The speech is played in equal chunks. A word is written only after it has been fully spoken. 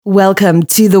Welcome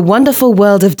to the wonderful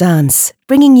world of dance,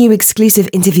 bringing you exclusive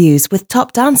interviews with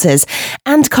top dancers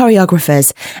and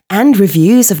choreographers and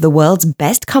reviews of the world's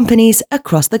best companies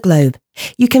across the globe.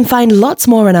 You can find lots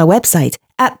more on our website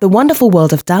at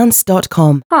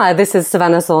thewonderfulworldofdance.com. Hi, this is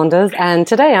Savannah Saunders, and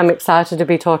today I'm excited to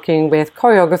be talking with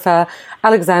choreographer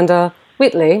Alexander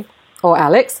Whitley, or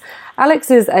Alex.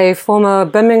 Alex is a former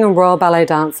Birmingham Royal Ballet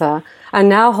dancer and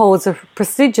now holds a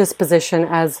prestigious position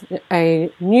as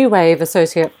a New Wave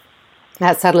associate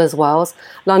at Sadler's Wells,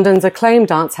 London's acclaimed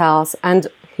dance house, and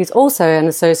he's also an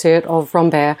associate of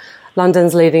Rambert,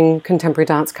 London's leading contemporary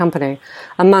dance company.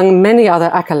 Among many other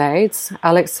accolades,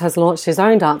 Alex has launched his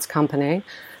own dance company,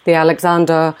 the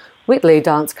Alexander Whitley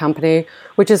Dance Company,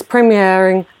 which is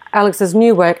premiering Alex's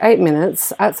new work 8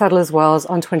 Minutes at Sadler's Wells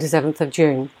on 27th of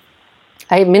June.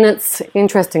 8 Minutes,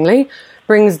 interestingly,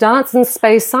 brings dance and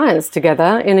space science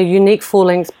together in a unique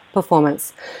full-length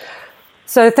performance.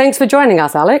 So thanks for joining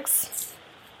us, Alex.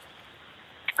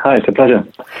 Hi, it's a pleasure.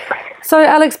 So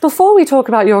Alex, before we talk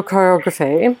about your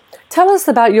choreography, tell us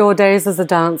about your days as a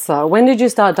dancer. When did you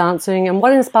start dancing and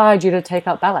what inspired you to take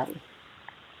up ballet?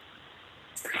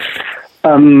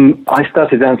 I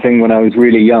started dancing when I was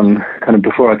really young, kind of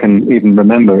before I can even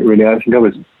remember it really. I think I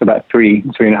was about three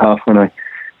and a half when I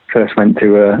first went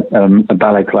to a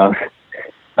ballet class.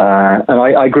 And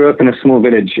I grew up in a small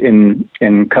village in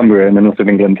Cumbria in the north of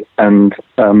England. And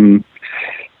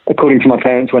according to my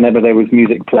parents, whenever there was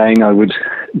music playing, I would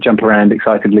jump around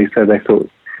excitedly. So they thought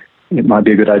it might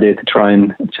be a good idea to try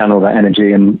and channel that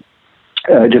energy. And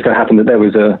it just so happened that there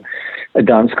was a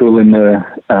dance school in the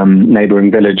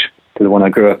neighbouring village to the one I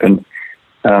grew up in.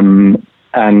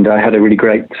 And I had a really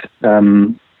great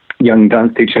young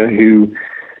dance teacher who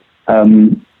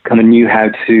kind of knew how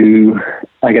to,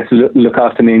 I guess, look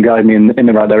after me and guide me in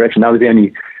the right direction. I was the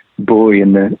only boy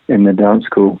in the dance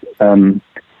school.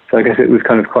 So I guess it was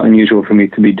kind of quite unusual for me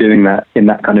to be doing that in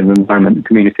that kind of environment and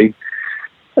community.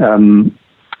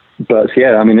 But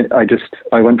yeah, I mean,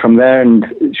 I went from there, and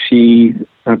she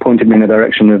pointed me in the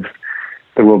direction of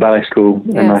the Royal Ballet School.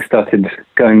 Yes. And I started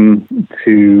going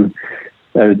to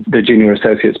the Junior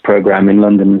Associates program in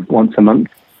London once a month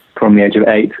from the age of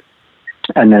 8.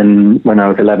 And then when I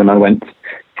was 11, I went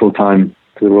full-time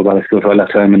to the Royal Ballet School. So I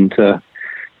left home and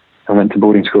I went to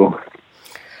boarding school.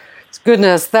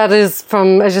 Goodness, that is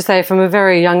from, as you say, from a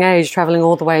very young age, travelling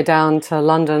all the way down to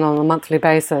London on a monthly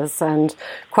basis, and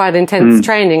quite intense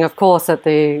training, of course, at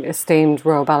the esteemed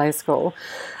Royal Ballet School,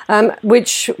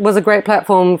 which was a great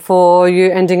platform for you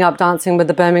ending up dancing with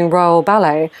the Birmingham Royal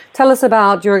Ballet. Tell us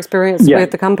about your experience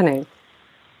with the company.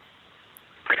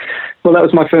 Well, that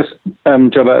was my first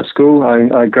job out of school.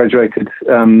 I graduated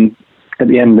at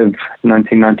the end of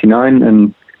 1999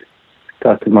 and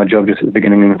started my job just at the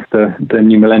beginning of the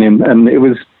new millennium. And it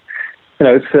was,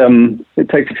 it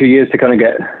takes a few years to kind of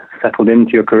get settled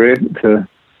into your career, to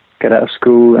get out of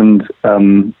school and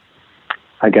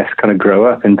I guess kind of grow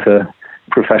up into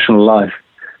professional life.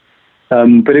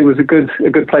 But it was a good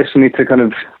place for me to kind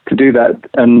of to do that,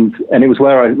 and it was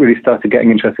where I really started getting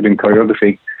interested in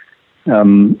choreography.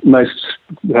 Most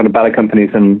kind of ballet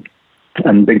companies and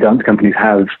big dance companies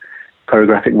have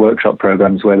choreographic workshop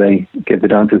programs where they give the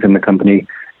dancers in the company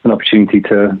an opportunity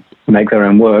to make their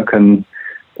own work, and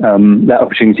that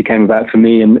opportunity came about for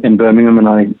me in Birmingham, and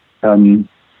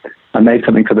I made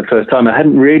something for the first time. I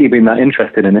hadn't really been that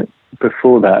interested in it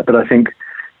before that, but I think,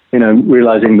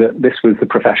 realizing that this was the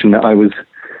profession that I was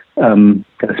going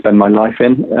to spend my life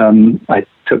in, I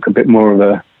took a bit more of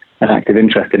an active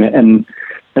interest in it, and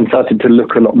started to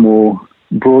look a lot more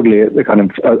broadly at the kind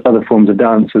of other forms of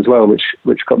dance as well,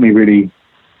 which got me really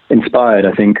inspired,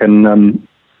 I think. And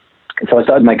so I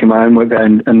started making my own work there,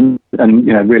 and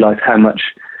realized how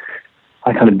much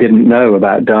I kind of didn't know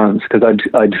about dance, because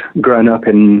I'd grown up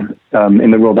in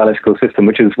the Royal Ballet School system,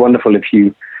 which is wonderful if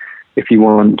you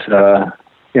want a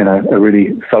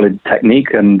really solid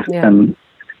technique and to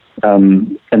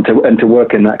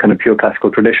work in that kind of pure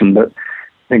classical tradition. But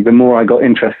I think the more I got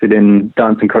interested in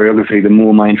dance and choreography, the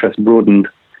more my interest broadened,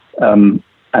 and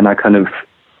I kind of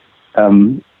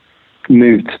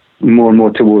moved more and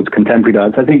more towards contemporary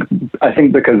dance. I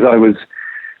think because I was,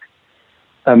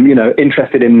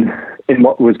 interested in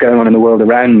what was going on in the world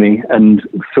around me, and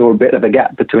saw a bit of a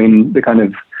gap between the kind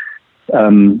of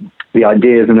the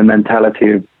ideas and the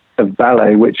mentality of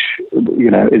ballet, which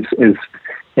is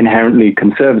inherently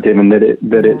conservative, and that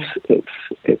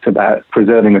it's about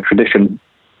preserving a tradition,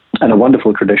 and a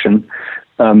wonderful tradition.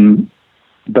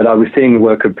 But I was seeing the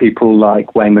work of people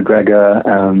like Wayne McGregor,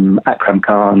 Akram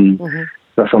Khan,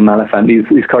 Russell Malafant, these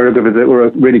choreographers that were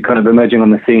really kind of emerging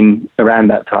on the scene around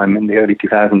that time in the early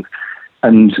 2000s.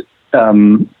 And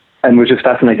and was just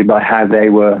fascinated by how they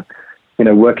were,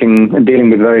 working and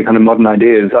dealing with very kind of modern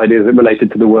ideas that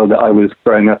related to the world that I was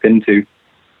growing up into,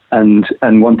 and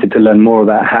wanted to learn more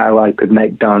about how I could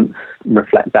make dance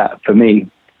reflect that for me.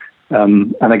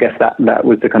 And I guess that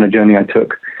was the kind of journey I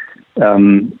took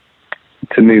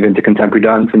to move into contemporary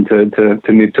dance and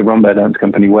to move to Rambert Dance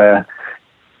Company, where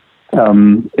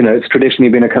it's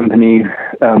traditionally been a company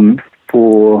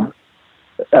for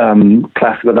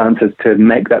classical dancers to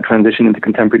make that transition into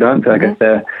contemporary dance. I guess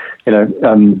they're,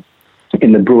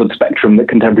 in the broad spectrum that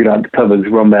contemporary dance covers,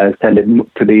 Rambert has tended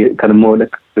to be kind of more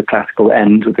the classical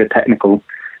end, or the technical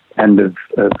end of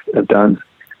dance.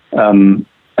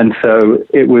 And so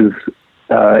it was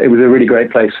a really great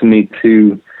place for me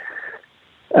to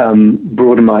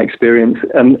broaden my experience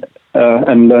and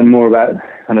learn more about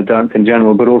kind of dance in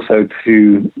general, but also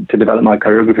to develop my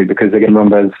choreography, because again,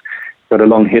 Rambert's got a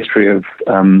long history of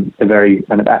a very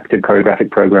kind of active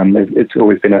choreographic program. It's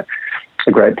always been a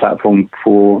great platform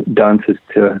for dancers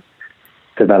to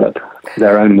develop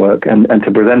their own work and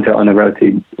to present it on a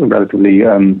relatively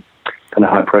kind of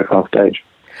high profile stage.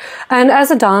 And as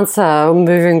a dancer,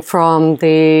 moving from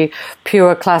the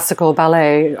pure classical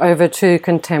ballet over to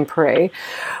contemporary,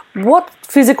 what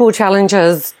physical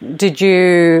challenges did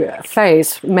you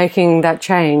face making that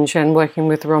change and working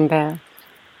with Rambert?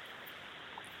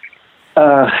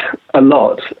 A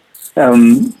lot.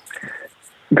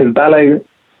 Because ballet,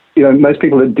 most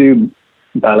people that do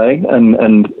ballet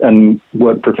and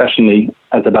work professionally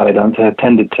as a ballet dancer have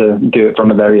tended to do it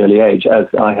from a very early age, as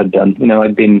I had done.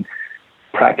 I'd been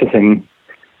practicing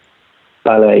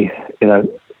ballet,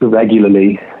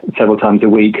 regularly several times a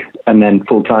week, and then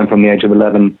full time from the age of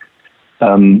 11.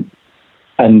 And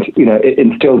it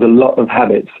instills a lot of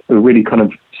habits, really kind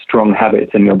of strong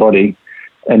habits in your body,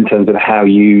 in terms of how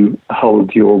you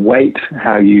hold your weight,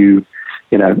 how you,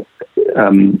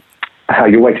 how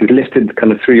your weight is lifted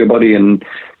kind of through your body, and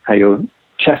how your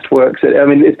chest works. I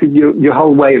mean, your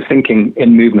whole way of thinking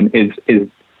in movement is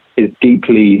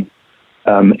deeply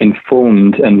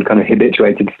informed and kind of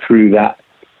habituated through that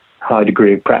high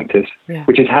degree of practice,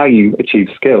 which is how you achieve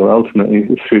skill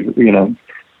ultimately, through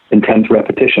intense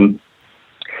repetition.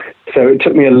 So it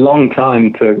took me a long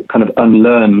time to kind of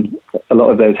unlearn a lot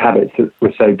of those habits that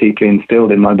were so deeply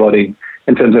instilled in my body,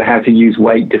 in terms of how to use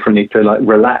weight differently, to like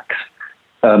relax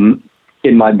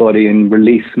in my body and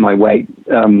release my weight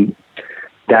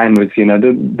downwards.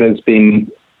 There's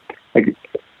been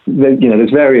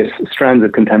there's various strands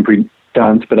of contemporary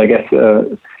dance, but I guess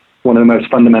one of the most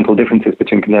fundamental differences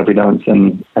between contemporary dance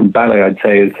and ballet, I'd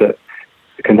say, is that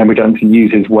contemporary dance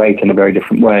uses weight in a very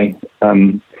different way.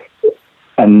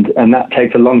 And that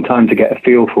takes a long time to get a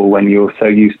feel for, when you're so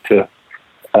used to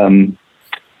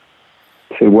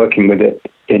working with it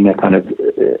in a kind of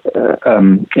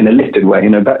in a lifted way.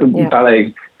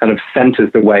 Ballet kind of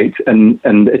centers the weight and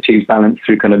achieves balance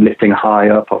through kind of lifting high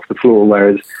up off the floor,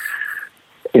 whereas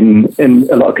in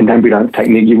a lot of contemporary dance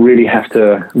technique, you really have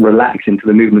to relax into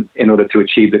the movement in order to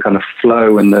achieve the kind of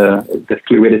flow and the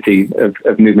fluidity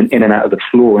of movement in and out of the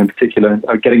floor. In particular,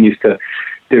 getting used to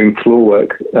doing floor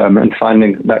work and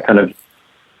finding that kind of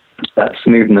that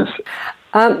smoothness.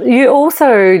 You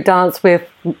also dance with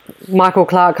Michael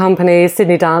Clark Company,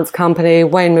 Sydney Dance Company,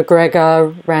 Wayne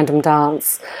McGregor, Random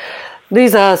Dance.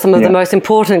 These are some of the most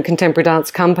important contemporary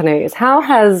dance companies. How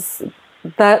has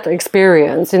that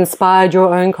experience inspired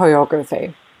your own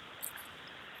choreography?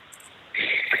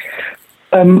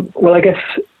 Well, I guess,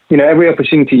 every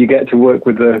opportunity you get to work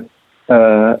with a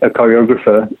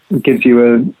choreographer gives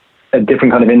you a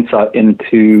different kind of insight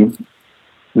into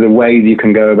the ways you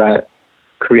can go about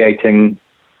creating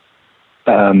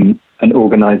and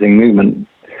organizing movement.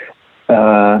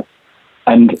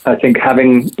 And I think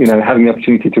having the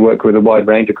opportunity to work with a wide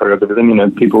range of choreographers,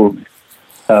 and people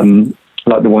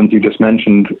like the ones you just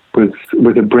mentioned, was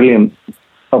a brilliant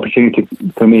opportunity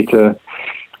for me to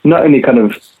not only kind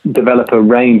of develop a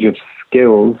range of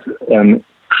skills in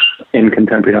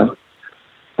contemporary dance,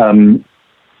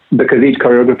 because each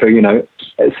choreographer,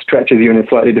 stretches you in a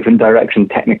slightly different direction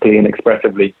technically and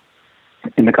expressively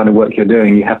in the kind of work you're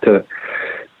doing. You have to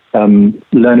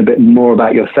learn a bit more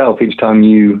about yourself each time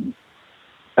you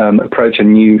approach a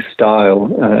new style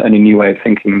and a new way of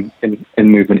thinking in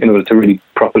movement, in order to really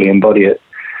properly embody it.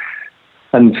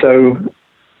 And so,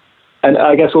 and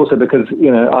I guess also because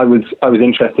I was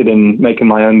interested in making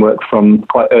my own work from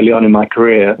quite early on in my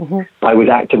career. Mm-hmm. I was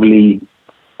actively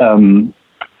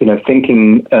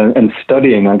thinking and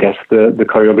studying, I guess, the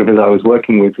choreographers I was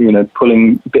working with,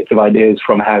 pulling bits of ideas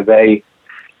from how they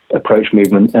approach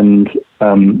movement and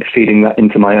feeding that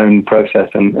into my own process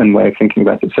and way of thinking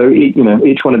about it. So,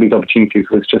 each one of these opportunities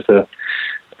was just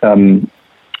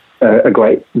a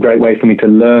great way for me to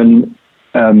learn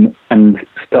and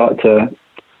start to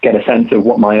get a sense of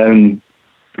what my own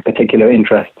particular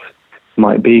interests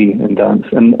might be in dance.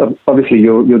 And obviously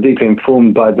you're deeply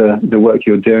informed by the work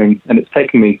you're doing, and it's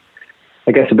taken me,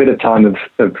 I guess, a bit of time of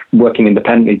working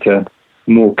independently to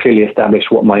more clearly establish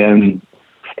what my own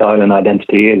style and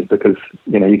identity is, because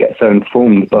you get so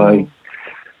informed by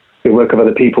the work of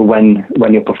other people when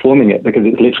you're performing it, because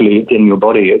it's literally in your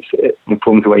body. It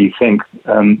informs the way you think,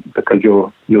 because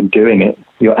you're doing it,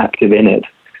 you're active in it.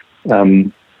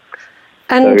 And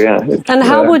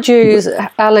how would you,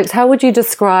 Alex? How would you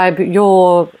describe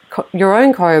your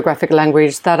own choreographic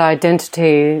language, that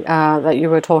identity that you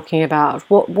were talking about?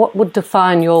 What would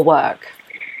define your work?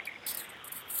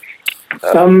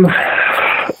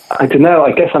 I don't know.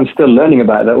 I guess I'm still learning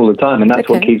about that all the time, and that's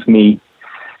what keeps me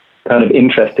kind of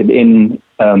interested in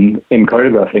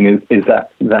choreographing. Is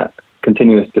that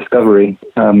continuous discovery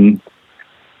and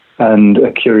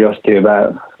a curiosity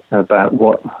about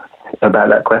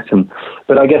that question.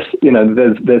 But I guess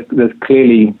there's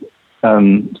clearly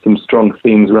some strong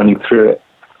themes running through it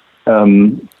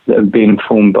that have been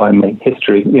informed by my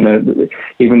history.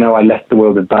 Even though I left the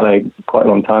world of ballet quite a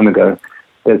long time ago,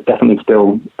 there's definitely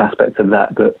still aspects of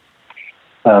that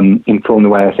inform the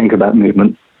way I think about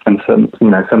movement, and some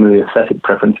of the aesthetic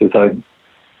preferences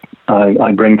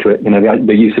I bring to it.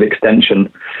 The use of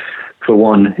extension, for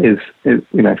one, is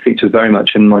features very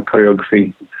much in my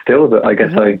choreography still, but I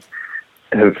guess I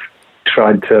have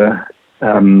tried to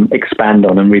expand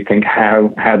on and rethink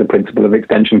how the principle of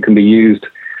extension can be used,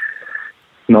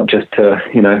 not just to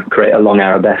create a long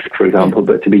arabesque, for example,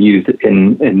 but to be used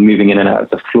in moving in and out of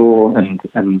the floor, and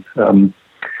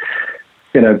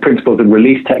principles of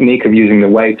release technique, of using the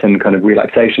weight and kind of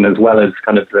relaxation, as well as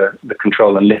kind of the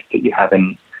control and lift that you have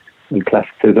in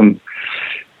classicism.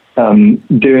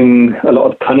 Doing a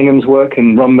lot of Cunningham's work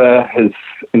in rumba has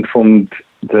informed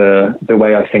the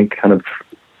way I think kind of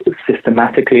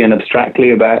systematically and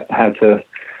abstractly about how to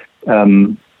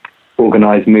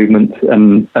organize movement,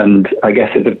 and I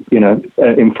guess it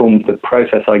informs the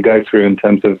process I go through in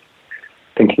terms of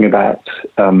thinking about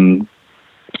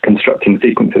constructing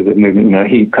sequences of movement.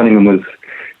 Cunningham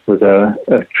was a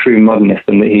true modernist,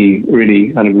 in that he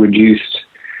really kind of reduced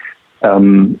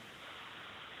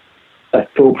a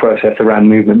thought process around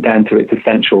movement down to its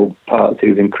essential parts. He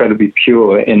was incredibly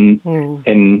pure in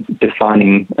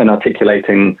defining and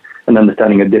articulating and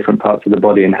understanding the different parts of the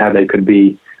body and how they could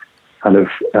be kind of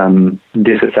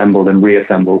disassembled and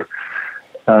reassembled.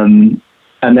 And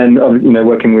then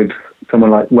working with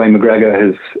someone like Wayne McGregor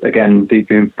has again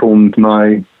deeply informed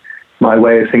my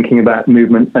way of thinking about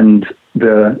movement, and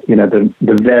the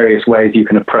various ways you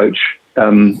can approach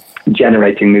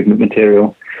generating movement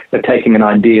material. Of taking an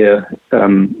idea,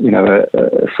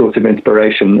 a source of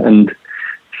inspiration, and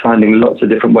finding lots of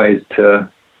different ways to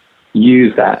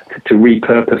use that, to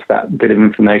repurpose that bit of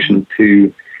information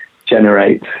to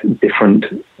generate different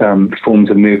forms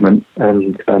of movement.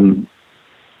 And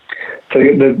so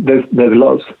there's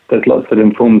lots that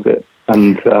informs it,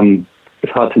 and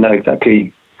it's hard to know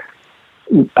exactly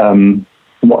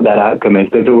what that outcome is.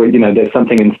 There's always, there's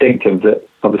something instinctive that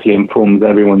obviously informs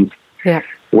everyone's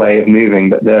way of moving,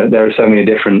 but there are so many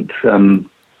different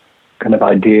kind of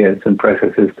ideas and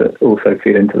processes that also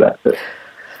feed into that.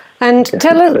 And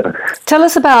tell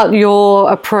us about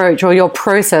your approach or your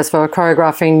process for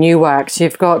choreographing new works.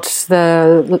 You've got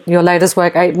your latest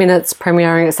work, 8 Minutes,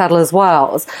 premiering at Sadler's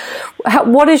Wells.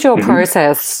 What is your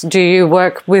process? Do you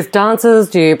work with dancers?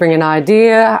 Do you bring an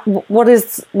idea? What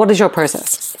is your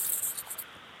process?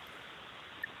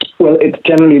 Well, it's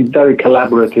generally very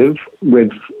collaborative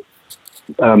with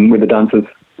the dancers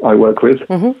I work with.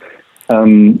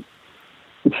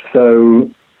 So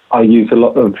I use a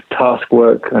lot of task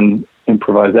work and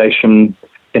improvisation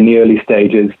in the early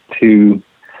stages to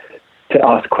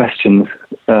ask questions,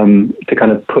 to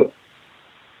kind of put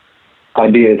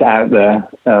ideas out there,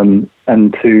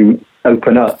 and to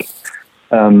open up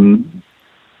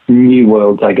new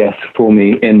worlds, I guess, for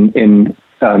me in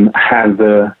how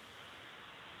the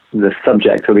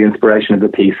subject or the inspiration of the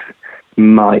piece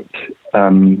might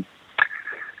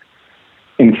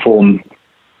inform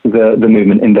the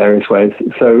movement in various ways.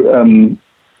 So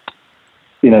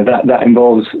that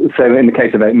involves, so in the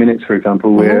case of 8 Minutes, for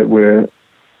example, we're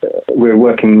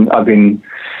working, I've been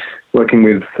working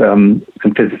with some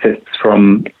physicists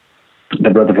from the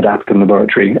Rutherford Apton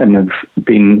Laboratory, and have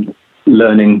been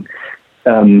learning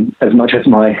as much as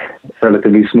my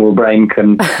relatively small brain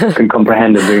can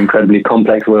comprehend of the incredibly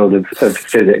complex world of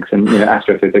physics and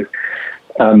astrophysics.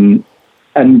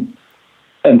 And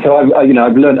so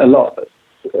I've learned a lot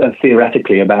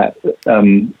theoretically about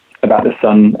about the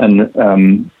sun and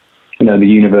the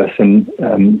universe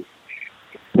in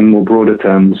more broader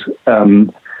terms.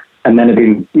 And then I've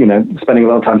been, spending a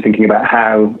lot of time thinking about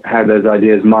how those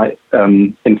ideas might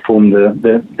inform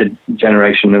the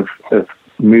generation of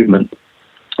movement.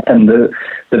 And the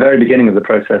very beginning of the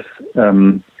process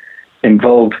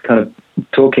involved kind of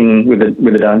talking with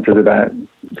the dancers about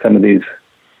some of these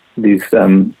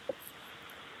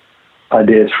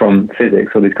ideas from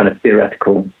physics, or these kind of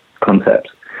theoretical concepts,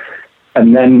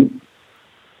 and then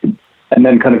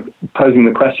kind of posing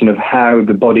the question of how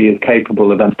the body is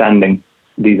capable of understanding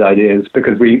these ideas,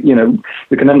 because we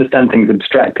can understand things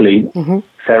abstractly,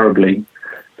 cerebrally,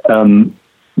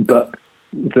 but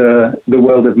the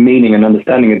world of meaning and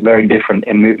understanding is very different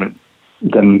in movement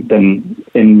than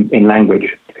in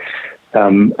language.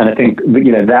 And I think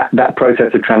that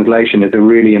process of translation is a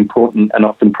really important and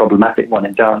often problematic one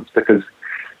in dance, because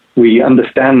we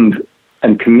understand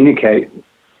and communicate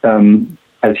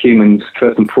as humans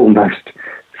first and foremost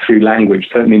through language.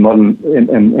 Certainly,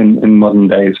 in modern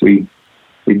days, we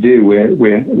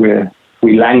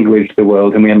language the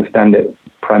world, and we understand it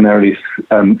primarily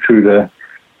through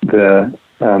the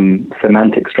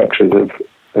semantic structures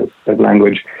of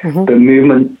language. But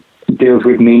movement deals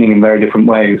with meaning in very different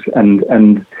ways, and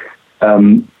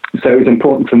so it was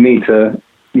important for me to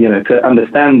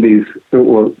understand these,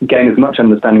 or gain as much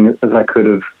understanding as I could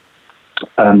of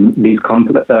these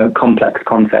complex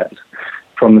concepts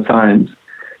from the science,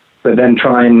 but then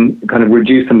try and kind of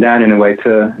reduce them down in a way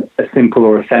to a simple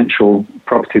or essential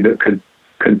property that could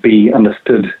be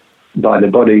understood by the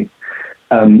body.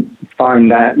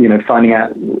 Finding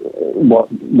out what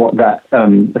that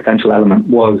essential element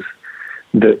was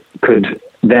that could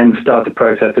then start a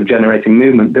process of generating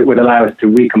movement that would allow us to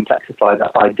recomplexify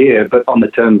that idea, but on the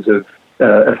terms of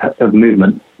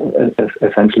movement,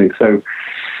 essentially. So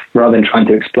rather than trying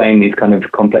to explain these kind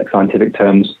of complex scientific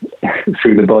terms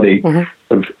through the body,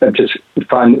 of just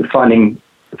finding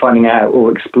out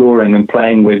or exploring and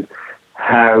playing with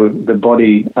how the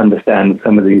body understands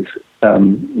some of these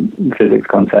physics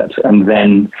concepts, and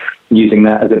then using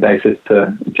that as a basis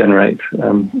to generate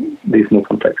these more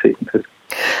complex sequences.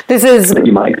 This is that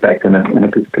you might expect in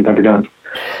a contemporary dance.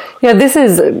 Yeah, this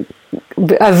is a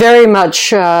very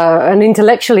much an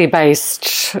intellectually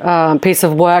based piece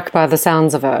of work by the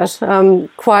sounds of it.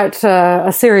 Quite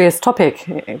a serious topic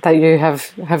that you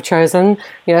have chosen.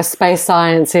 Space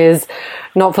science is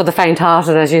not for the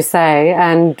faint-hearted, as you say,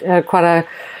 and quite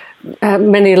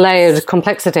many layered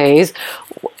complexities.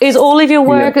 Is all of your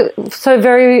work so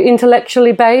very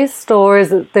intellectually based, or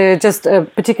is there just a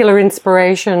particular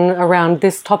inspiration around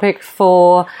this topic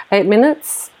for 8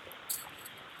 minutes?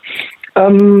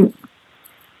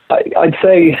 I'd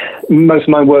say most of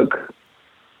my work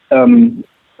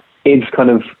is kind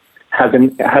of has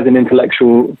an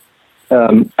intellectual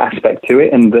aspect to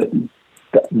it, and that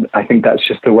I think that's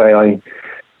just the way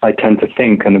I tend to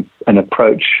think and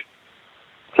approach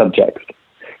subjects.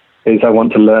 Is I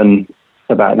want to learn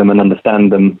about them and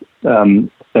understand them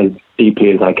as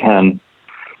deeply as I can,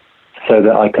 so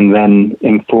that I can then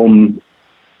inform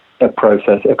a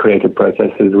creative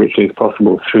process as richly as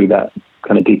possible through that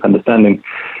kind of deep understanding.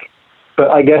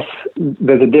 But I guess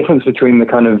there's a difference between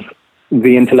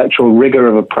the intellectual rigor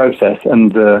of a process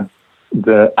and the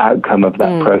outcome of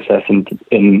that process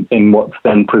in what's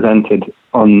then presented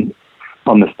on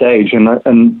the stage.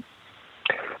 And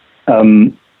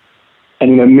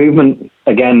movement,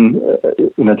 again,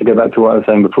 to go back to what I was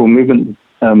saying before, movement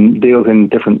deals in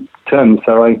different terms.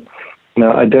 So I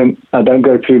don't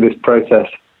go through this process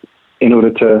in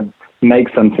order to make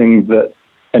something that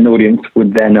an audience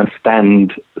would then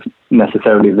understand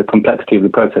necessarily the complexity of the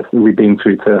process that we've been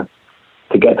through to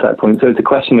get to that point. So it's a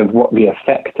question of what the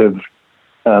effect of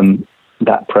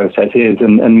that process is,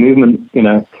 and movement,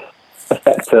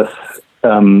 affects us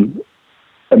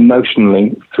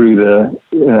emotionally through the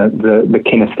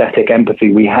kinesthetic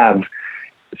empathy we have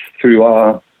through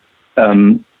our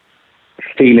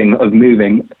feeling of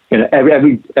moving.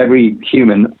 Every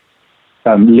human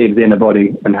lives in a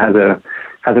body and has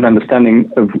an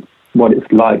understanding of what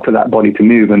it's like for that body to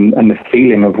move, and the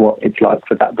feeling of what it's like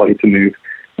for that body to move,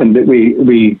 and that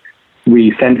we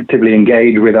sensitively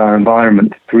engage with our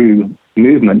environment through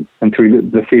movement and through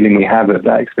the feeling we have of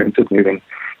that experience of moving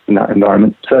in that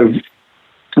environment. So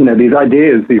these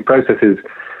ideas, these processes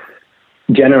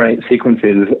generate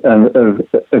sequences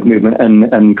of movement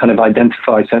and kind of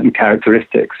identify certain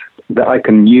characteristics that I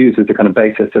can use as a kind of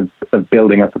basis of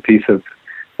building up a piece of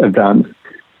dance.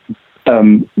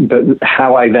 But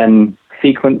how I then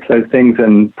sequence those things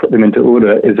and put them into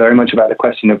order is very much about the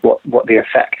question of what the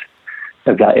effect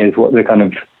of that is, what the kind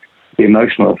of the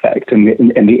emotional effect and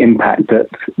the impact that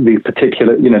the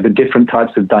particular, the different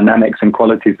types of dynamics and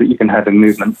qualities that you can have in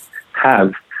movement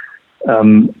have.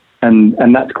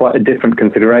 And that's quite a different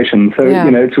consideration. So,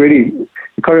 it's really,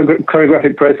 the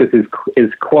choreographic process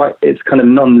it's kind of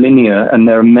non-linear, and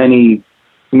there are many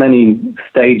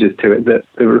stages to it that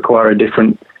require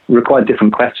different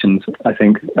questions, I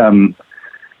think. And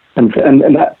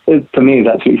that, for me, is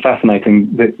absolutely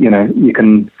fascinating, that, you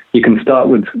can start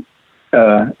with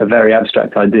a very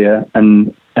abstract idea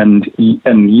and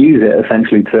use it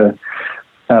essentially to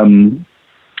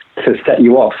set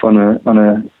you off on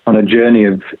a journey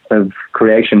of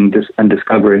creation and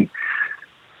discovery.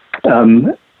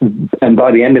 And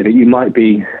by the end of it, you might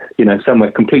be,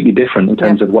 somewhere completely different in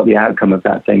terms of what the outcome of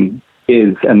that thing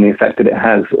is and the effect that it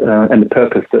has, and the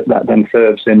purpose that then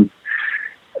serves in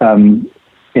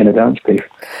a dance piece.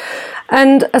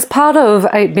 And as part of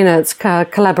 8 Minutes,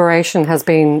 collaboration has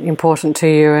been important to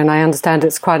you, and I understand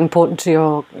it's quite important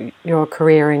to your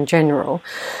career in general.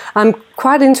 I'm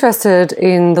quite interested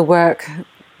in the work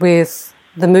with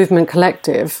the Movement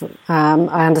Collective.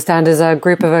 I understand is a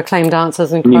group of acclaimed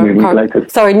dancers and New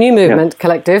Movement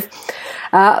Collective,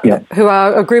 who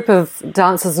are a group of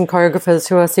dancers and choreographers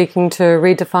who are seeking to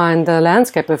redefine the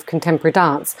landscape of contemporary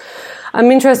dance.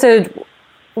 I'm interested.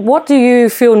 What do you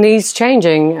feel needs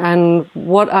changing, and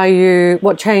what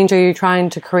change are you trying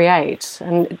to create?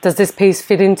 And does this piece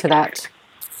fit into that?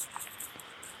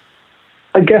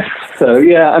 I guess so,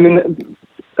 yeah. I mean,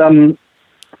 New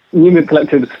Movement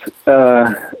Collective's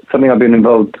something I've been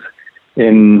involved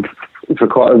in for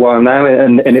quite a while now,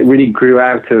 and it really grew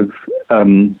out of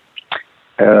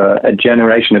a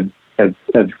generation of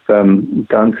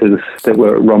dancers that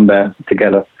were at Rambert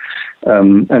together.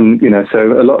 So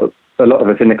a lot of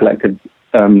us in the collective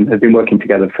have been working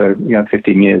together for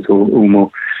 15 years or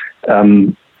more,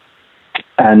 and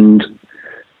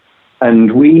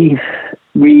we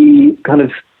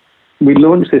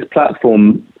launched this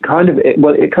platform.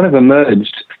 It kind of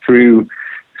emerged through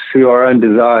our own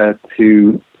desire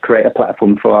to create a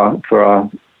platform for our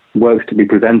works to be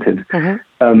presented,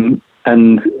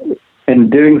 and in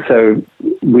doing so,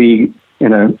 we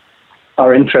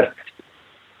our interests.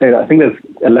 I think there's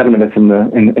 11 of us in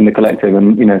the collective,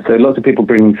 and so lots of people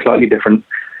bring slightly different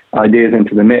ideas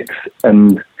into the mix,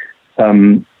 and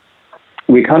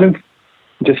we kind of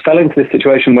just fell into this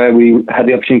situation where we had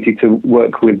the opportunity to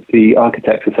work with the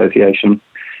Architects Association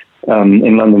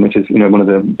in London, which is one of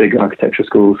the big architecture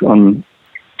schools, on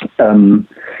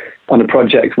a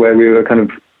project where we were kind of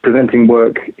presenting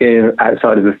work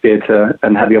outside of the theatre,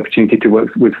 and had the opportunity to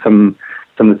work with some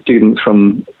of the students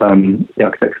from the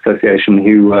Architects Association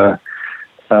who were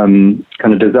kind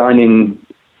of designing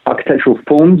architectural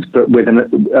forms, but with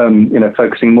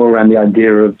focusing more around the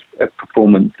idea of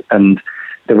performance and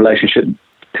the relationship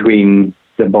between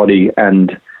the body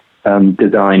and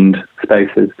designed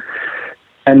spaces.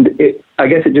 And I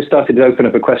guess it just started to open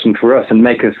up a question for us and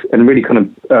really kind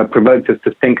of provoked us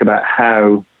to think about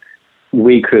how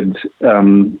we could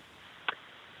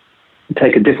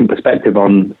take a different perspective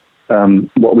on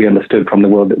what we understood from the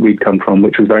world that we'd come from,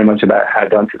 which was very much about how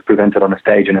dance is presented on a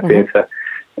stage in a theatre,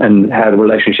 and how the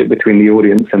relationship between the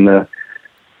audience and the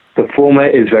performer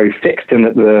is very fixed, and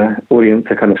that the audience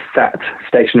are kind of sat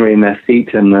stationary in their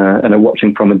seat and are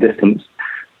watching from a distance.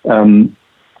 And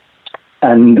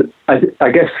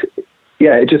I guess,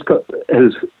 it just got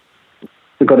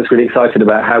us really excited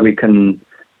about how we can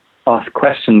ask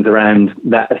questions around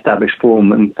that established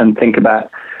form and think about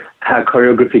how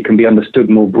choreography can be understood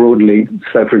more broadly.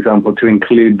 So, for example, to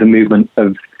include the movement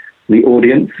of the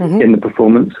audience in the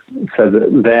performance, so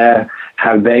that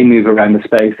how they move around the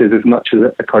space is as much as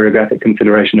a choreographic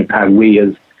consideration of how we,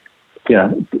 as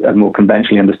more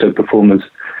conventionally understood performers,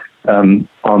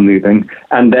 are moving,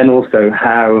 and then also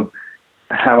how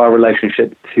our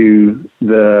relationship to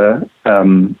the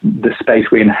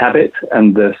space we inhabit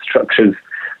and the structures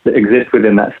that exist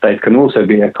within that space can also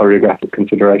be a choreographic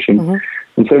consideration.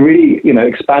 And so really,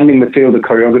 expanding the field of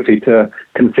choreography to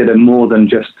consider more than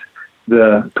just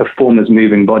the performer's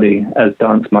moving body, as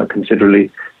dance might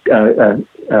considerably, how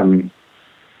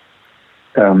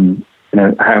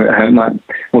it might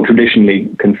more traditionally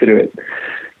consider it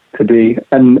to be.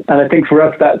 And I think for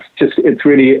us, it's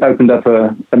really opened up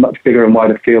a much bigger and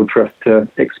wider field for us to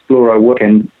explore our work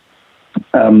in,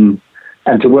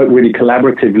 and to work really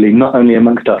collaboratively, not only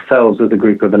amongst ourselves as a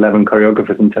group of 11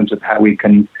 choreographers in terms of how we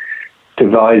can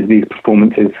devise these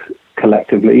performances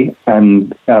collectively,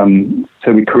 and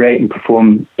so we create and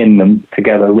perform in them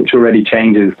together, which already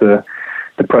changes the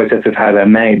process of how they're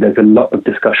made. There's a lot of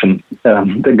discussion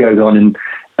that goes on,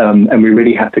 and we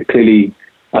really have to clearly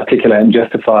articulate and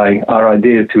justify our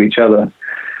ideas to each other,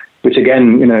 which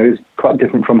again, is quite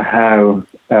different from how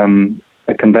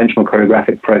a conventional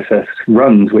choreographic process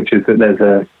runs, which is that there's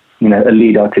a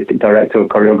lead artistic director or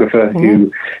choreographer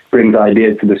who brings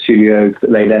ideas to the studios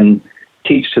that they then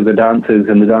teach to the dancers,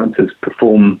 and the dancers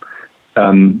perform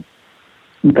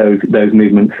those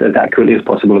movements as accurately as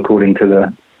possible according to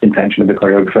the intention of the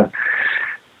choreographer.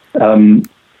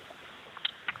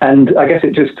 And I guess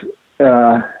it just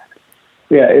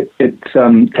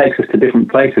it takes us to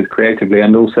different places creatively,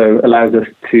 and also allows us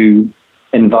to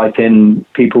invite in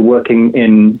people working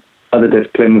in other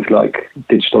disciplines like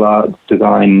digital art,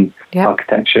 design,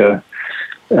 architecture,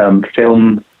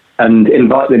 film, and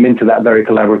invite them into that very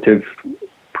collaborative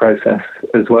process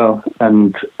as well.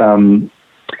 And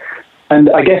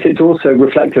I guess it's also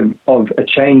reflective of a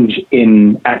change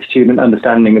in attitude and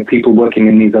understanding of people working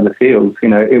in these other fields.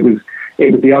 It was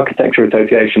the Architecture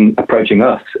Association approaching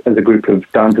us as a group of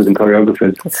dancers and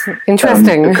choreographers. That's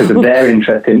interesting. Because of their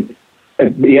interest in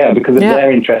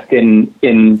their interest in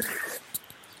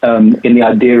the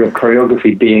idea of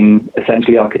choreography being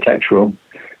essentially architectural.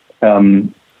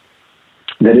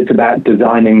 That it's about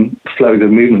designing flows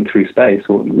of movement through space,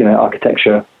 or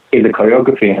architecture is a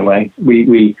choreography in a way.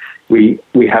 We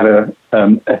have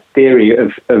a theory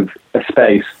of a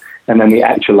space, and then we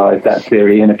actualize that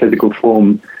theory in a physical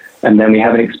form, and then we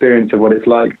have an experience of what it's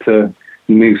like to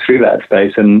move through that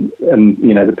space, and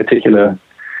the particular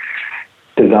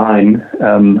design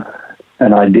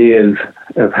and ideas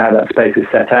of how that space is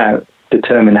set out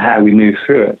determine how we move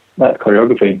through it. That's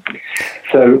choreography.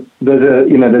 So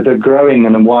there's a growing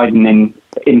and a widening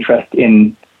interest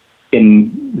in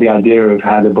the idea of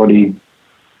how the body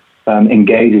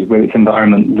engages with its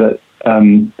environment that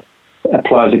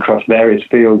applies across various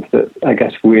fields that I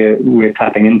guess we're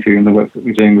tapping into in the work that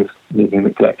we're doing with Living in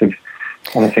the Collective.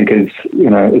 And I think it's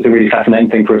a really fascinating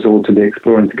thing for us all to be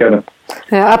exploring together.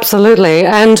 Yeah, absolutely.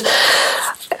 And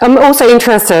I'm also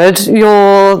interested,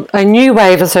 you're a New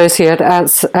Wave associate at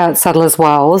Sadler's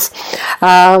Wells.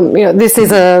 This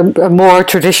is a more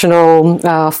traditional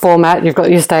format. You've got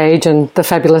your stage and the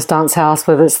fabulous dance house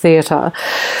with its theatre.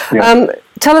 Yeah.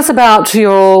 Tell us about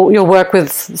your work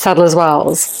with Sadler's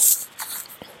Wells.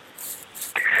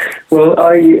 Well,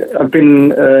 I've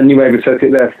been a New Wave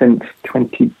associate there since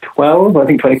 2012, I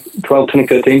think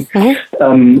 2013.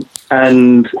 Mm-hmm.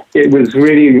 And it was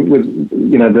really with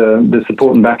the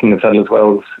support and backing of Sadler's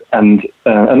Wells and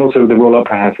also the Royal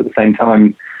Opera House at the same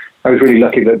time. I was really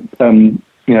lucky that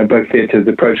both theatres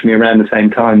approached me around the same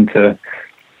time to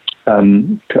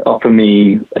offer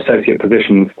me associate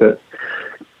positions that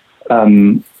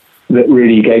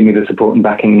really gave me the support and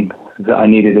backing that I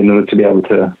needed in order to be able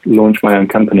to launch my own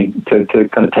company, to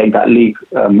kind of take that leap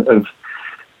of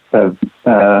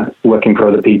working for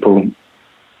other people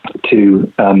to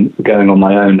going on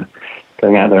my own,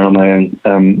 going out there on my own,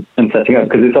 and setting up,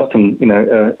 because it's often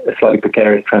a slightly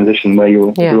precarious transition where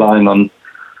you're relying on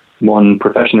one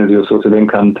profession as your source of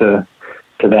income to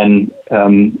then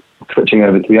switching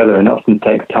over to the other, and it often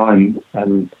takes time.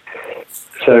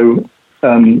 So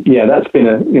that's been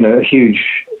a huge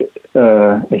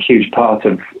part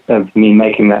of me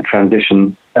making that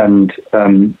transition, and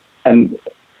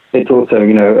it's also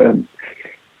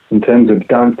in terms of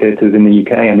dance theatres in the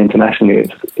UK and internationally,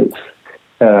 it's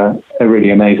a really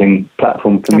amazing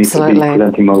platform for me to be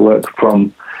presenting my work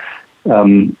from.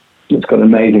 It's got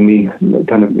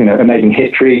amazing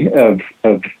history of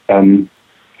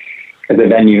as a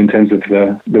venue in terms of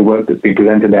the work that's been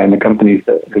presented there and the companies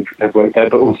that have worked there,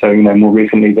 but also more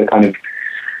recently the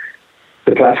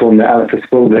platform that Alistair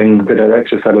Spalding, the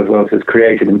director of Sadler's Wells, has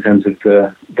created in terms of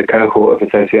the cohort of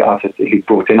associate artists that he's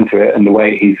brought into it, and the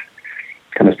way he's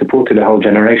kind of supported a whole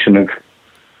generation of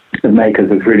makers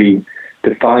has really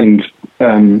defined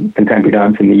contemporary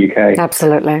dance in the UK.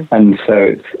 Absolutely. And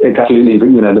so it's absolutely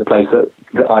the place that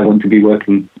I want to be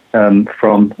working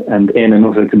from and in, and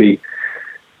also to be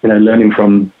learning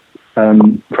from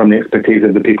the expertise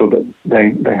of the people that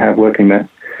they have working there.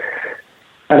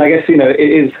 And I guess it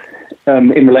is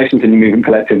in relation to New Movement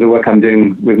Collective, the work I'm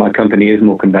doing with my company is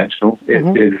more conventional. It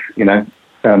is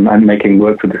I'm making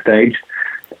work for the stage.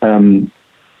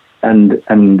 And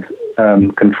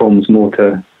conforms more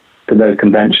to those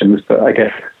conventions, but I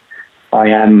guess I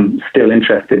am still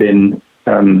interested in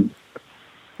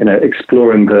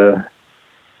exploring the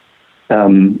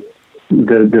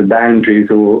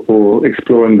boundaries or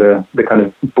exploring the kind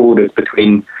of borders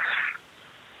between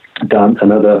dance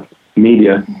and other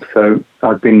media. So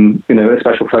I've been a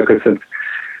special focus of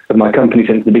my company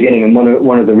since the beginning, and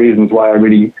one of the reasons why I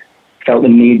really felt the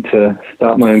need to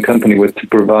start my own company was to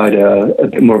provide a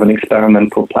bit more of an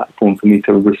experimental platform for me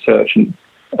to research and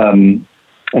and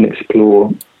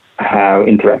explore how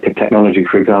interactive technology,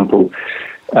 for example,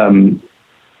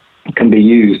 can be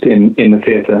used in the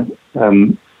theatre.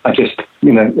 I just,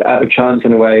 out of chance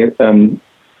in a way,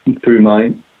 through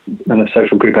my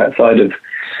social group outside of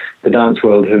the dance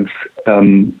world, have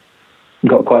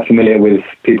got quite familiar with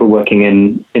people working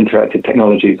in interactive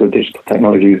technologies or digital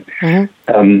technologies.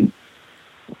 Mm-hmm.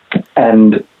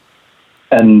 And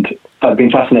I've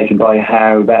been fascinated by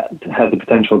how that has the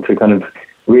potential to kind of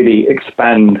really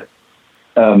expand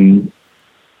the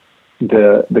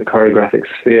choreographic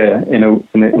sphere in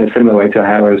a similar way to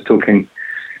how I was talking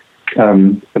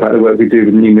about the work we do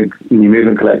with New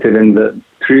Movement Collective, in that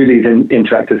through these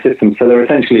interactive systems, so they're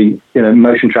essentially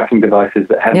motion tracking devices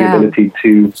that have the ability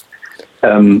to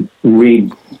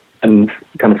read and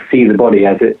kind of see the body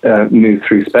as it moves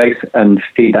through space and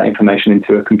feed that information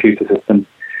into a computer system,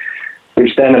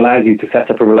 which then allows you to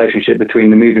set up a relationship between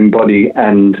the moving body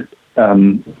and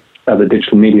other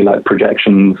digital media like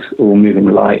projections or moving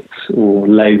lights or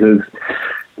lasers,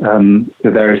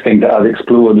 the various things that I've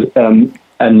explored. And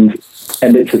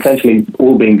it's essentially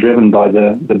all being driven by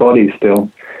the body still.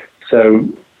 So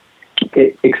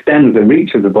it extends the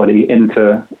reach of the body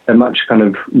into a much kind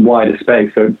of wider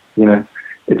space. So,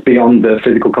 it's beyond the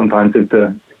physical confines of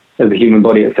the human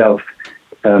body itself,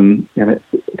 and it's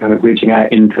kind of reaching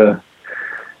out into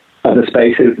other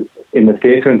spaces in the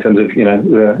theatre in terms of,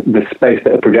 the space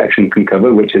that a projection can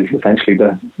cover, which is essentially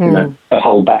a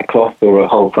whole back cloth or a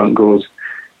whole front gauze,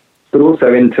 but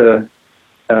also into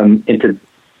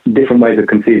different ways of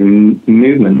conceiving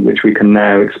movement, which we can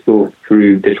now explore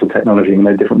through digital technology,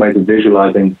 different ways of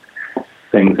visualizing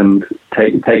things and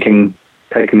taking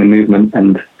the movement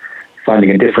and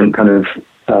finding a different kind of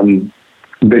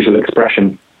visual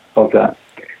expression of that,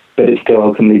 but it's still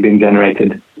ultimately being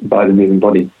generated by the moving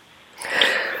body.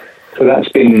 So that's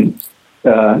been,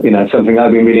 something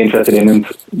I've been really interested in and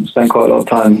spent quite a lot of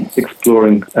time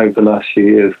exploring over the last few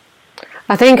years.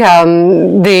 I think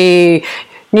the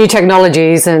new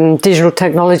technologies and digital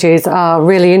technologies are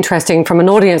really interesting from an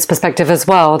audience perspective as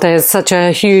well. There's such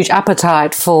a huge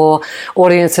appetite for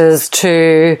audiences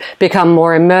to become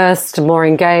more immersed, more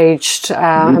engaged,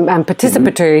 and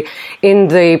participatory in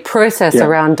the process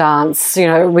around dance.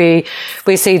 We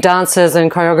see dancers and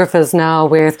choreographers now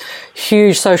with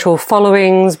huge social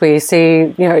followings. We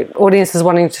see, audiences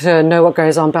wanting to know what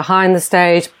goes on behind the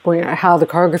stage, how the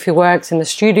choreography works in the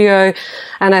studio.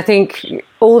 And I think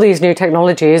all these new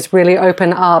technologies really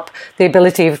open up the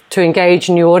ability to engage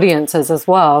new audiences as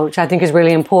well, which I think is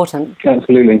really important.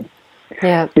 Absolutely.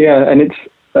 Yeah. Yeah, and it's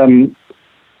my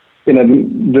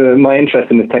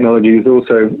interest in this technology is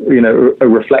also a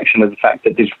reflection of the fact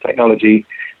that digital technology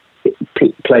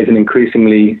plays an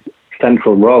increasingly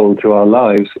central role to our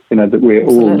lives. That we're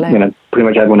all pretty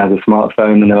much everyone has a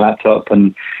smartphone and a laptop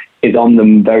and is on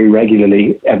them very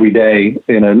regularly every day.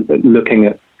 Looking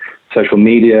at social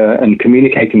media and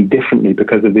communicating differently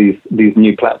because of these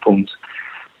new platforms.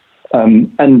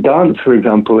 And dance, for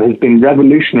example, has been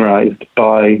revolutionized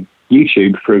by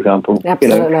YouTube, for example.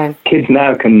 Absolutely. Kids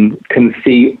now can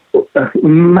see a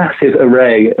massive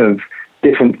array of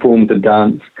different forms of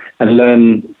dance and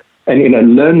learn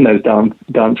those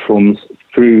dance forms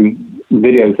through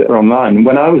videos that are online.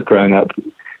 When I was growing up,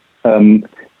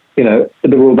 at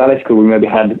the Royal Ballet School, we maybe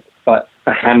had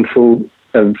a handful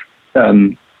of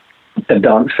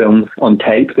dance films on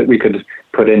tape that we could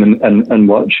put in and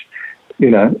watch,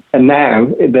 and now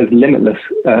there's limitless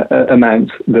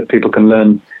amounts that people can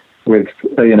learn with,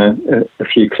 a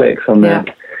few clicks on their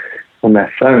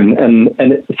phone,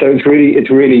 so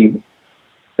it's really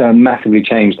massively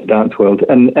changed the dance world,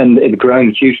 and it's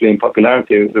grown hugely in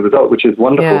popularity as a result, which is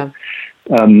wonderful,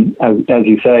 as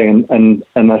you say, and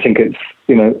I think it's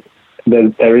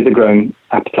there is a growing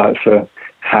appetite for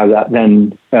how that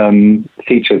then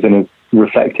features and is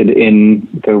reflected in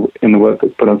the work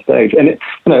that's put on stage, and it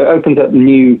opens up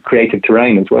new creative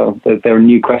terrain as well. There are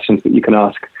new questions that you can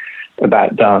ask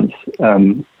about dance,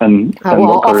 and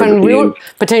often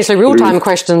potentially real-time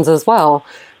questions as well.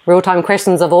 Real-time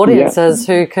questions of audiences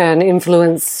who can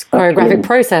influence choreographic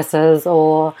processes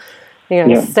or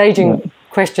staging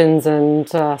questions and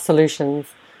solutions.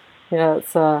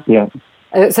 I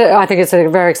think it's a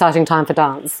very exciting time for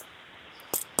dance.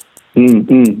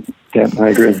 Yeah, I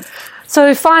agree.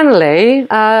 So finally,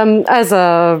 as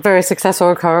a very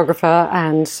successful choreographer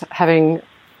and having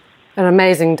an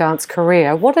amazing dance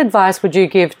career, what advice would you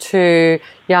give to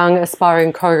young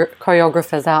aspiring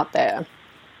choreographers out there?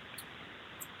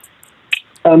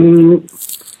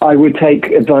 I would take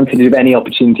advantage of any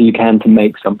opportunity you can to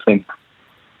make something,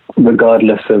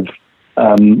 regardless of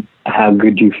how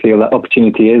good you feel that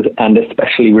opportunity is, and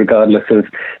especially regardless of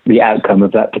the outcome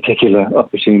of that particular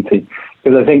opportunity.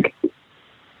 Because I think,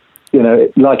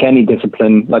 like any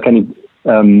discipline, like any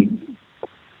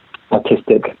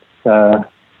artistic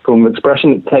form of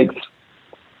expression, it takes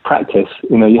practice.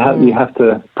 You have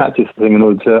to practice the thing in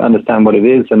order to understand what it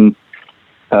is and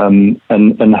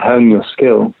hone your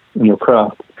skill and your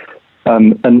craft.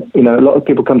 And a lot of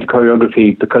people come to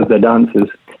choreography because they're dancers.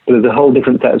 But there's a whole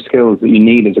different set of skills that you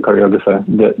need as a choreographer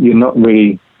that you're not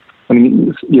really.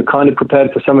 You're kind of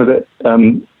prepared for some of it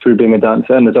through being a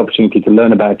dancer, and there's opportunity to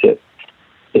learn about it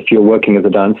if you're working as a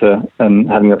dancer and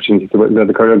having the opportunity to work with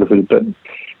other choreographers. But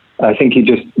I think you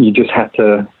just have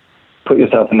to put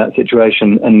yourself in that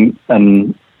situation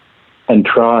and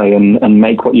try and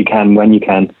make what you can when you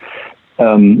can,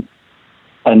 and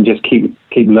just keep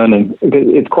learning.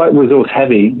 It's quite resource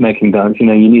heavy making dance. You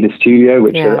need a studio,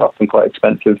 which are often quite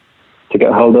expensive to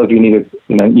get hold of. You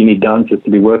need dancers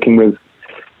to be working with.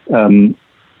 And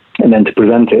then to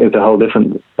present it is a whole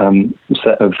different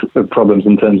set of problems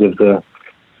in terms of the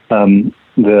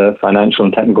financial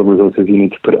and technical resources you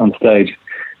need to put it on stage.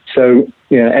 So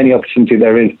any opportunity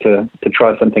there is to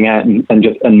try something out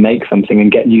and make something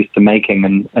and get used to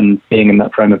making and being in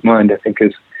that frame of mind, I think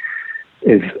is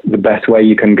the best way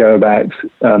you can go about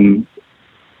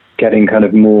getting kind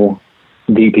of more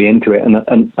deeply into it and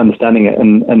understanding it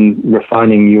and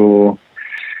refining your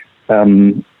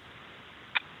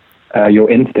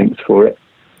instincts for it,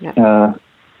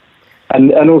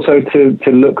 and also to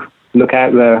look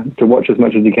out there, to watch as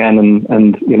much as you can,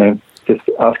 and just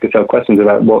ask yourself questions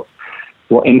about what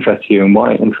interests you and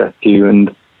why it interests you,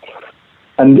 and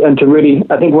to really,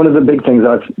 I think one of the big things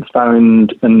I've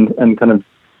found and kind of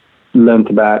learnt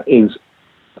about is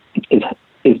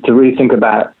to really think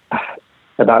about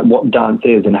what dance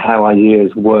is and how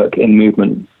ideas work in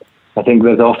movement. I think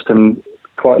there's often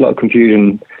quite a lot of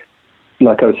confusion,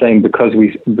 like I was saying, because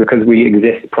we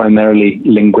exist primarily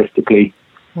linguistically.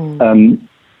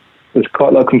 There's quite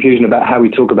a lot of confusion about how we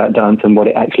talk about dance and what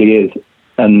it actually is.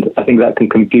 And I think that can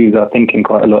confuse our thinking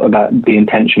quite a lot about the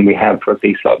intention we have for a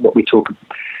piece, like what we talk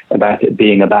about it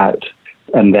being about,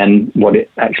 and then what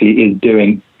it actually is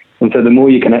doing. And so the more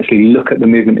you can actually look at the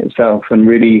movement itself and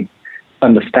really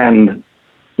understand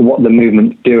what the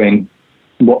movement's doing,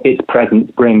 what its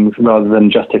presence brings, rather than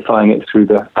justifying it through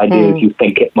the ideas you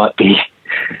think it might be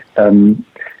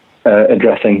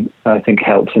addressing, I think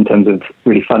helps in terms of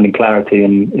really finding clarity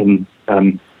in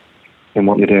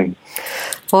what you're doing.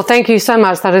 Well, thank you so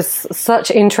much. That is such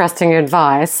interesting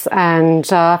advice. And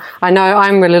I know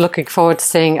I'm really looking forward to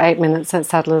seeing 8 Minutes at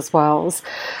Sadler's Wells.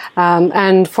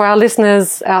 And for our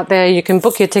listeners out there, you can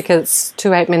book your tickets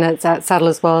to 8 Minutes at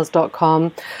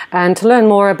sadlerswells.com. And to learn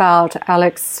more about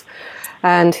Alex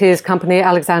and his company,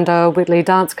 Alexander Whitley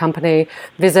Dance Company,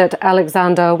 visit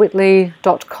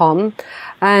alexanderwhitley.com.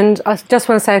 And I just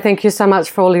want to say thank you so much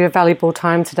for all your valuable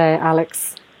time today,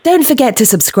 Alex. Don't forget to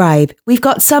subscribe. We've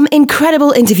got some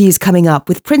incredible interviews coming up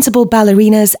with principal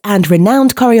ballerinas and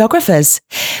renowned choreographers.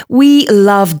 We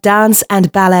love dance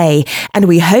and ballet, and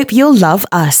we hope you'll love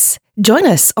us. Join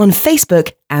us on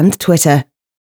Facebook and Twitter.